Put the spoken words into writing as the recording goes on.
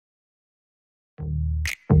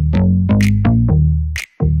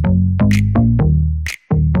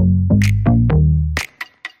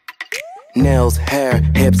nails, hair,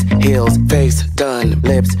 hips, heels, face done,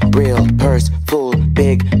 lips, real, purse full,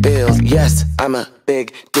 big bills. Yes, I'm a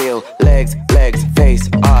big deal. Legs, face,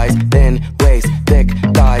 eyes, thin waist, thick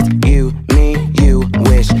thighs. You, me, you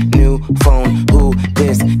wish. New phone, who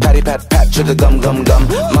this? Patty pat pat, sugar gum gum gum.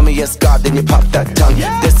 Mommy, yes God, then you pop that tongue.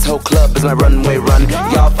 This whole club is my runway run.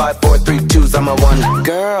 Y'all 5, 4, 3, 2s, I'm a 1.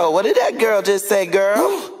 Girl, what did that girl just say,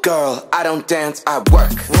 girl? Girl, I don't dance, I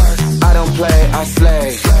work. I don't play, I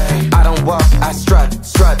slay. I don't walk, I strut,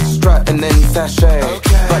 and then sashay.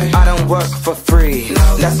 But I don't work for free.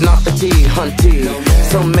 That's not the tea, hunty.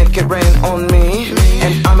 So make it rain on me,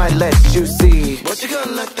 and I might let you see. What you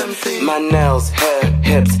gonna let them see? My nails, hair,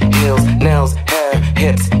 hips, heels, nails, hair,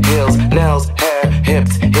 hips, heels, nails, hair,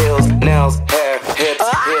 hips, heels, nails, hair, hips,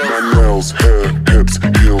 heels. My nails, hair, hips,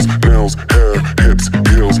 heels, nails, hair, hips,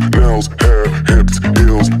 heels, nails, hair, hips,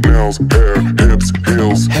 heels, nails, hair, hips,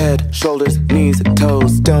 heels. Head, shoulders, knees,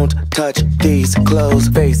 toes, don't touch these clothes.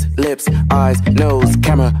 Face, lips, eyes, nose,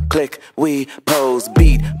 camera, click, we pose.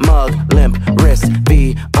 Beat, mug, limp, wrist,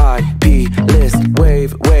 VIP list.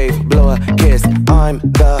 Wave, blow a kiss. I'm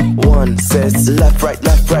the one, sis. Left, right,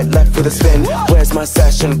 left with a spin. Where's my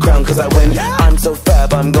sash and crown, cause I win. I'm so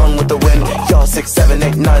fab, I'm gone with the wind. Y'all 6, 7,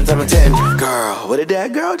 8, 9, 7, 10. Girl, what did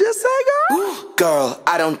that girl just say, girl? Girl,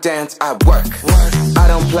 I don't dance, I work. I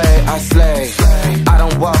don't play, I slay. I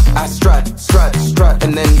don't walk, I strut,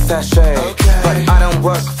 and then sashay. But I don't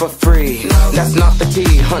work for free. That's not the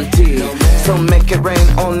tea, hunty. So make it rain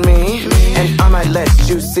on me, and I might let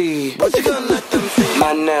you see. What you gonna let them see?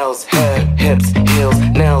 My nails, hair, hips, heels,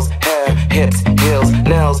 nails, hair, hips, heels,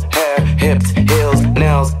 nails, hair, hips, heels,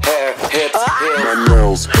 nails, hair, hips, heels. My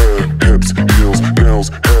nails, hair, hips, heels, nails,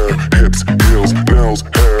 hair, hips, heels, nails,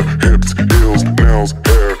 hair, hips, heels, nails,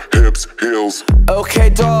 hair, hips, heels. Okay,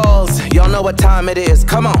 dolls, y'all know what time it is.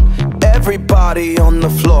 Come on, everybody on the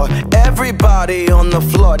floor, everybody on the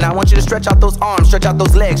floor. Now I want you to stretch out those arms, stretch out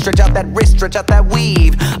those legs, stretch out that wrist, stretch out that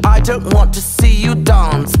weave. I don't want to see you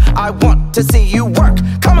dance, I want to see you work.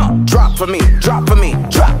 Come on, drop for me, drop for me,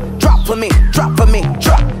 drop for me, drop for me,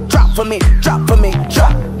 drop for me, drop for me,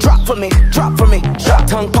 drop for me, drop for me, drop.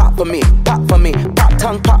 Tongue pop for me, pop for me, pop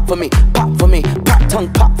tongue pop for me, pop for me, pop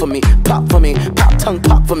tongue pop for me, pop for me, pop tongue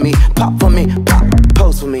pop for me, pop for me, pop.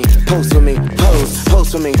 Pose for me, pose for me,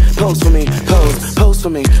 pose for me, pose for me, pose for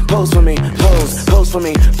me, pose for me, pose for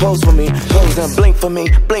me, pose for me, pose and blink for me,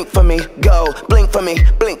 go, blink for me,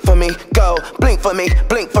 go, blink for me,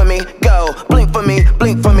 go, blink for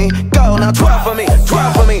me, go. Now twirl for me,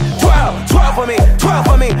 twirl for me, twirl for me, twirl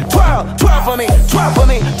for me, twirl for me, twirl for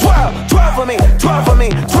me, twirl for me, twirl for me,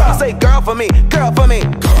 twirl. Say girl for me,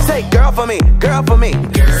 say girl for me,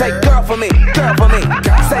 say girl for me,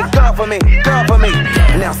 say girl for me,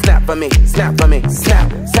 Now snap for me, snap for me,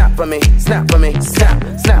 snap for me, snap for me, snap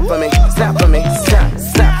for me, snap for me,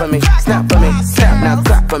 snap for me, snap for me, snap. Now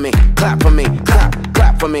clap for me, clap for me,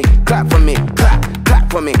 clap for me, clap for me,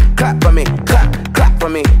 clap for me, clap for me, clap for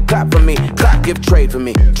me, clap for me, clap. Give trade for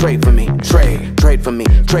me, trade for me, trade for me,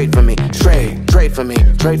 trade for me, trade for me,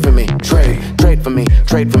 trade for me, trade for me,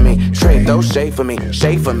 trade for me, trade. Those shade for me,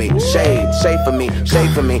 shade for me, shade for me,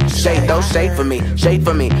 shade for me, shade. Those shade for me, shade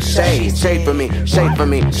for me, shade for me, shade for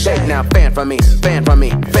me, shade. Now fan for me, fan for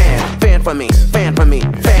me, fan for me, fan for me,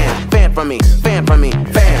 fan for me, fan for me,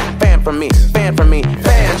 fan for me, fan for me,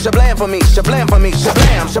 fan. Shablam for me, shablam for me,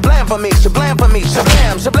 shablam, shablam for me, shablam for me,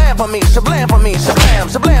 shablam, shablam for me, shablam for me, shablam,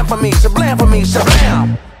 shablam for me, shablam for me,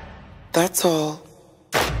 shablam. That's all.